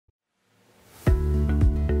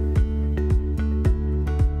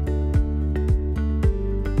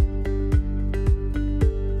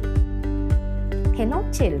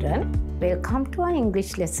Children, welcome to our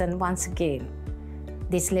English lesson once again.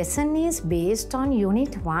 This lesson is based on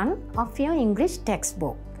Unit 1 of your English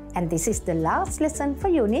textbook, and this is the last lesson for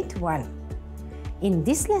Unit 1. In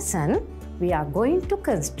this lesson, we are going to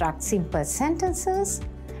construct simple sentences,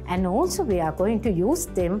 and also we are going to use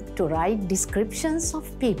them to write descriptions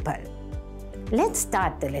of people. Let's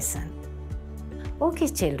start the lesson. Okay,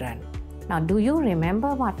 children. Now, do you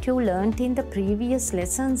remember what you learned in the previous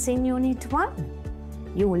lessons in Unit 1?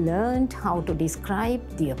 You learned how to describe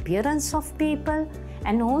the appearance of people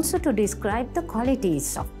and also to describe the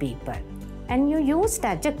qualities of people. And you used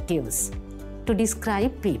adjectives to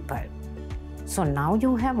describe people. So now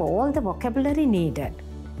you have all the vocabulary needed.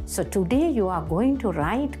 So today you are going to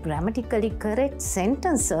write grammatically correct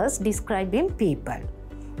sentences describing people.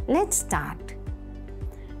 Let's start.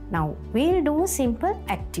 Now we'll do a simple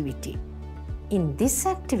activity. In this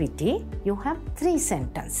activity, you have 3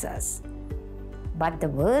 sentences. But the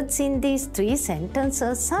words in these 3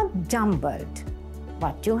 sentences are jumbled.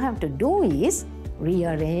 What you have to do is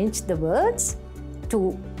rearrange the words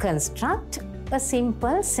to construct a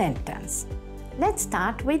simple sentence. Let's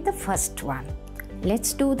start with the first one.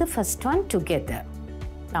 Let's do the first one together.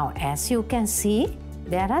 Now, as you can see,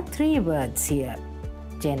 there are 3 words here.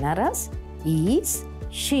 Generous, is,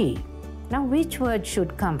 she. Now, which word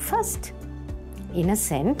should come first? In a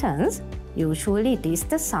sentence, usually it is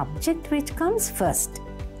the subject which comes first.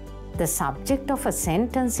 The subject of a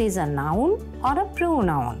sentence is a noun or a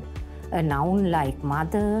pronoun. A noun like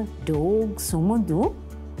mother, dog, sumudu,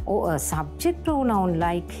 or a subject pronoun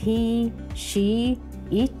like he, she,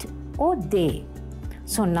 it, or they.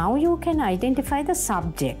 So now you can identify the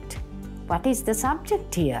subject. What is the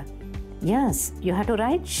subject here? Yes, you have to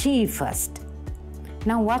write she first.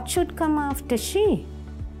 Now what should come after she?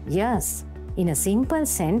 Yes, in a simple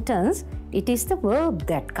sentence, it is the verb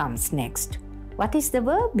that comes next. What is the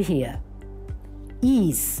verb here?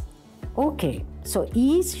 Is. Okay, so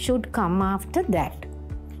is should come after that.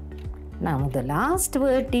 Now the last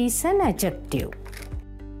word is an adjective.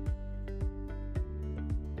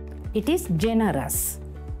 It is generous.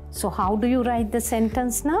 So how do you write the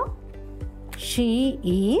sentence now? She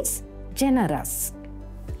is generous.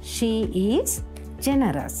 She is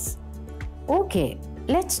generous. Okay,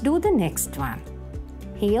 let's do the next one.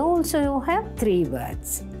 Here also you have 3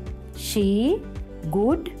 words. She,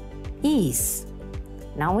 good, is.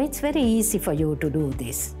 Now it's very easy for you to do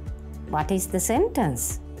this. What is the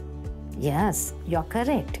sentence? Yes, you're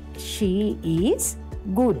correct. She is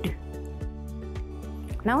good.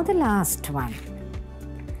 Now the last one.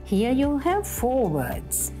 Here you have 4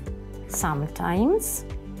 words. Sometimes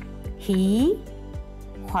he,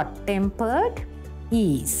 hot-tempered,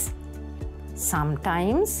 is.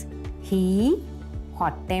 Sometimes he,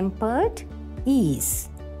 hot-tempered, is.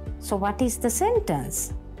 So what is the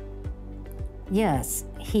sentence? Yes,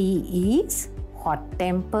 he is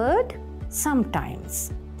hot-tempered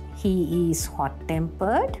sometimes. He is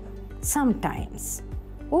hot-tempered sometimes.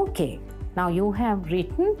 Okay, now you have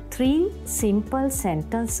written 3 simple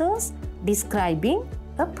sentences describing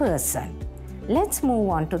a person. Let's move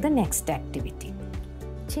on to the next activity.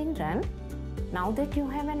 Children, now that you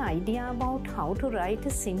have an idea about how to write a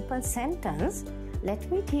simple sentence,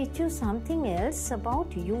 let me teach you something else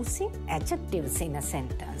about using adjectives in a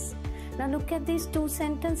sentence. Now look at these 2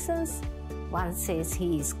 sentences. One says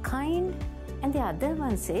he is kind and the other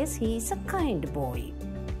one says he is a kind boy.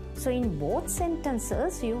 So in both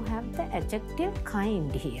sentences you have the adjective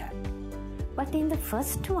kind here. But in the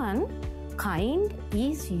first one, kind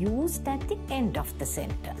is used at the end of the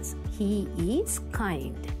sentence. He is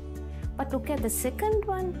kind. But look at the second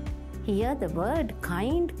one. Here the word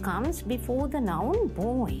kind comes before the noun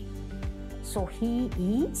boy. So he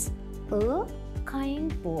is a kind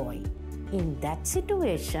boy. In that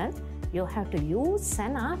situation, you have to use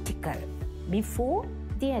an article before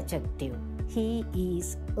the adjective. He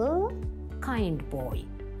is a kind boy.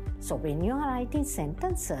 So when you are writing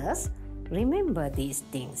sentences, remember these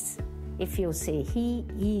things. If you say he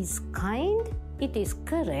is kind, it is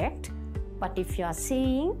correct. But if you are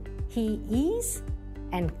saying he is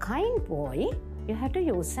a kind boy, you have to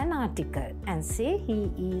use an article and say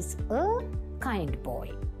he is a kind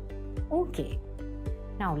boy. Okay.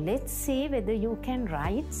 Now let's see whether you can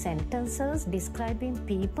write sentences describing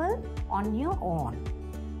people on your own.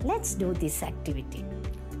 Let's do this activity.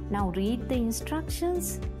 Now read the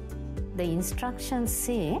instructions. The instructions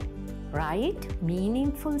say, write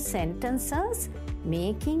meaningful sentences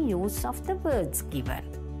making use of the words given.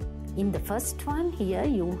 In the first one here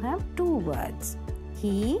you have 2 words.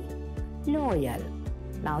 He, loyal.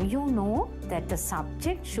 Now you know that the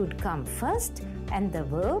subject should come first and the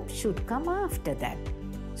verb should come after that.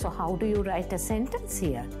 So how do you write a sentence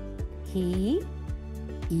here? He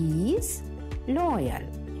is loyal.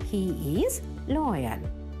 He is loyal.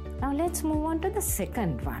 Now let's move on to the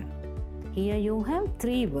second one. Here you have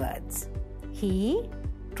 3 words. He,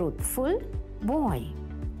 truthful, boy.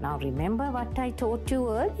 Now remember what I taught you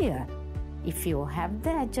earlier. If you have the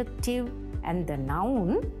adjective and the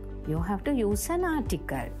noun, you have to use an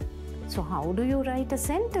article. So how do you write a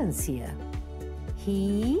sentence here?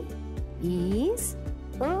 He is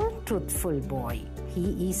a truthful boy.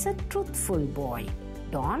 He is a truthful boy.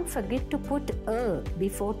 Don't forget to put a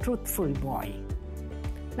before truthful boy.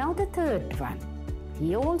 Now the third one.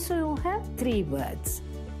 Here also you have 3 words.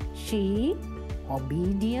 She,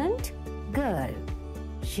 obedient girl.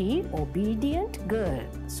 She, obedient girl.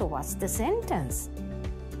 So what's the sentence?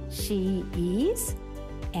 She is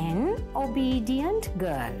an obedient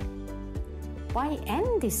girl. Why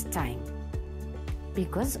an this time?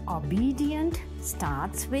 Because obedient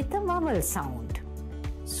starts with a vowel sound.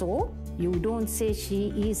 So you don't say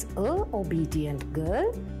she is a obedient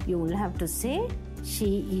girl. You will have to say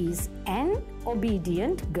she is an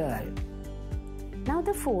obedient girl. Now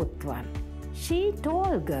the fourth one. She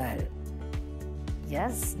tall girl.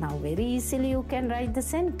 Yes, now very easily you can write the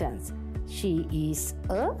sentence. She is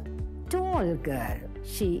a tall girl.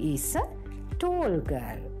 She is a tall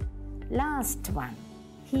girl. Last one.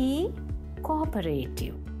 He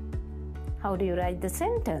cooperative. How do you write the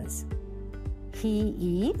sentence?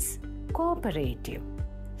 He is cooperative.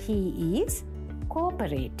 He is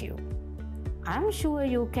cooperative. I'm sure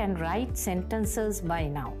you can write sentences by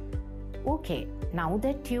now. Okay, now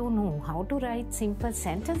that you know how to write simple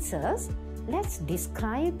sentences, let's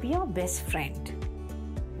describe your best friend.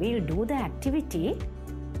 We'll do the activity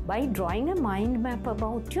by drawing a mind map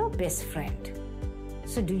about your best friend.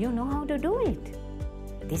 So do you know how to do it?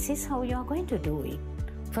 This is how you are going to do it.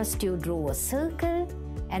 First you draw a circle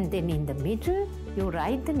and then in the middle you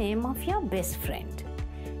write the name of your best friend.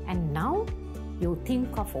 And now you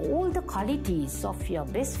think of all the qualities of your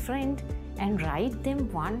best friend and write them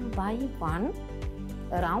one by one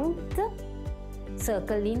around the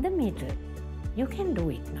circle in the middle. You can do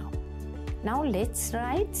it now. Now let's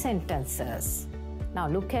write sentences. Now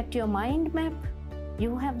look at your mind map.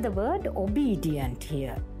 You have the word obedient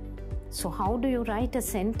here. So how do you write a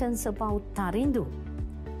sentence about Tarindu?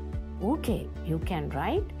 Okay, you can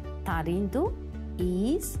write Tarindu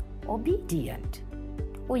is obedient.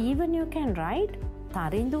 Or even you can write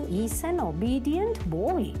Tarindu is an obedient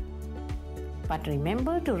boy. But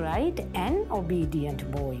remember to write an obedient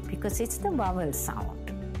boy because it's the vowel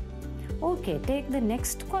sound. Okay, take the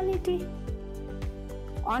next quality.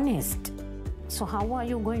 Honest. So how are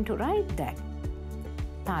you going to write that?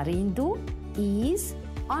 Tarindu is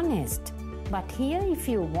honest. But here if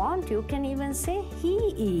you want, you can even say he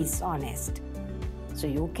is honest. So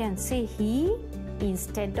you can say he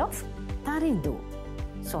instead of Tarindu.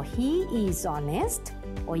 So he is honest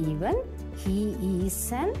or even he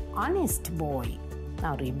is an honest boy.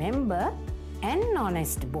 Now remember an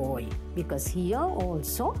honest boy because here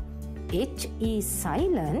also H is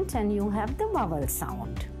silent and you have the vowel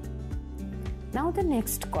sound. Now the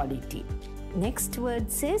next quality. Next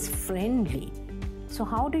word says friendly. So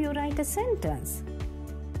how do you write a sentence?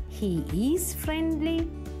 He is friendly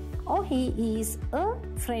or he is a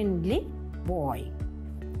friendly boy.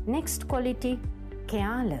 Next quality,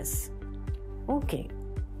 careless. Okay,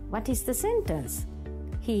 what is the sentence?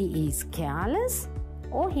 He is careless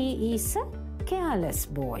or he is a careless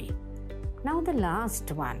boy. Now the last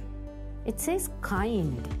one. It says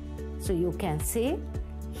kind. So you can say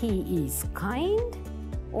he is kind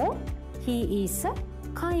or he is a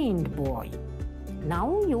kind boy.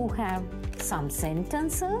 Now you have some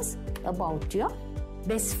sentences about your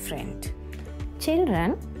best friend.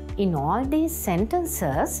 Children, in all these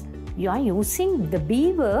sentences, you are using the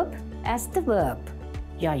be verb as the verb.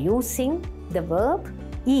 You are using the verb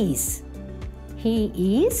is. He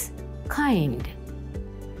is kind.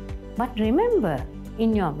 But remember,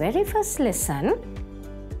 in your very first lesson,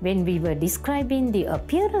 when we were describing the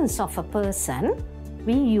appearance of a person,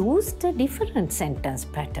 we used a different sentence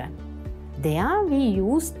pattern. There we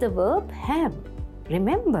used the verb have.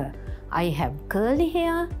 Remember, I have curly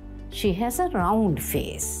hair, she has a round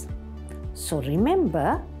face. So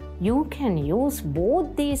remember, you can use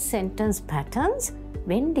both these sentence patterns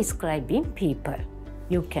when describing people.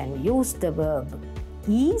 You can use the verb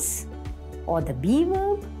is or the be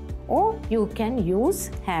verb, or you can use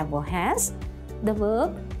have or has the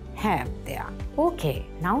verb have there. Okay,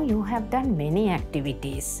 now you have done many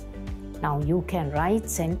activities. Now you can write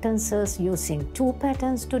sentences using two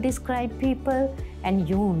patterns to describe people, and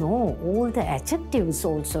you know all the adjectives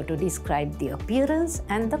also to describe the appearance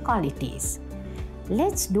and the qualities.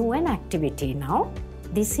 Let's do an activity now.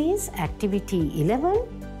 This is activity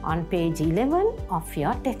 11 on page 11 of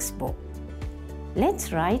your textbook.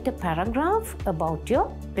 Let's write a paragraph about your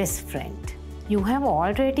best friend. You have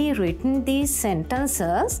already written these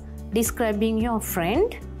sentences describing your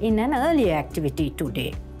friend in an earlier activity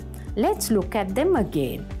today. Let's look at them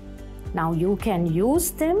again. Now you can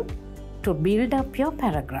use them to build up your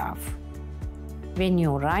paragraph. When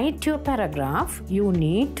you write your paragraph, you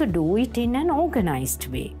need to do it in an organized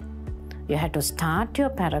way. You have to start your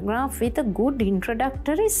paragraph with a good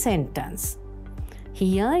introductory sentence.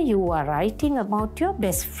 Here you are writing about your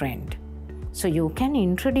best friend. So you can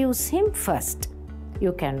introduce him first.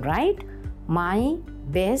 You can write, my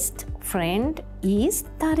best friend is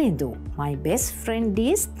Tarindu. My best friend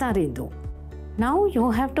is Tarindu. Now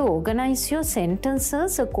you have to organize your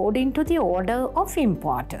sentences according to the order of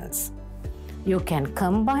importance. You can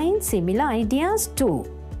combine similar ideas too.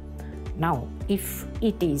 Now, if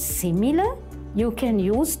it is similar, you can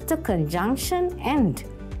use the conjunction and.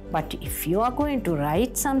 But if you are going to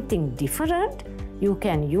write something different, you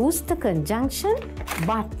can use the conjunction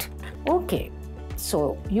but. Okay,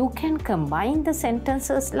 so you can combine the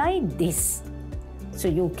sentences like this. So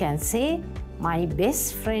you can say, my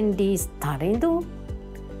best friend is Tarindu.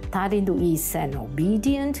 Tarindu is an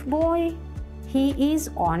obedient boy. He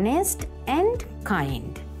is honest and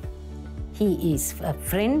kind. He is a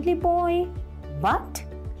friendly boy, but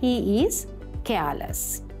he is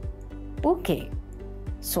careless. Okay,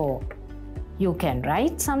 so you can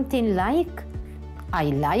write something like, I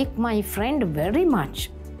like my friend very much,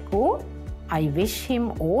 or I wish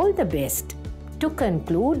him all the best, to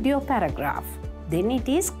conclude your paragraph. Then it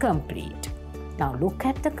is complete. Now look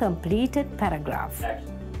at the completed paragraph.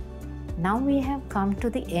 Now we have come to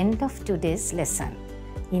the end of today's lesson.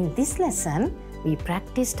 In this lesson, we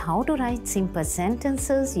practiced how to write simple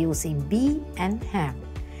sentences using be and have.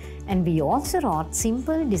 And we also wrote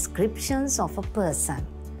simple descriptions of a person.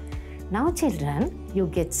 Now children, you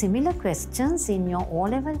get similar questions in your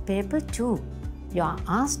O-level paper too. You are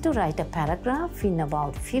asked to write a paragraph in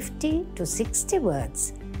about 50 to 60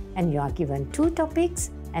 words. And you are given two topics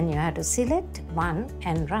and you have to select one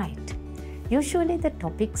and write. Usually the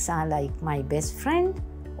topics are like my best friend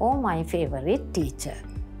or my favorite teacher.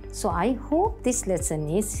 So I hope this lesson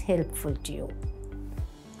is helpful to you.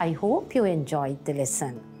 I hope you enjoyed the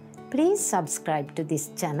lesson. Please subscribe to this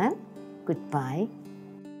channel. Goodbye.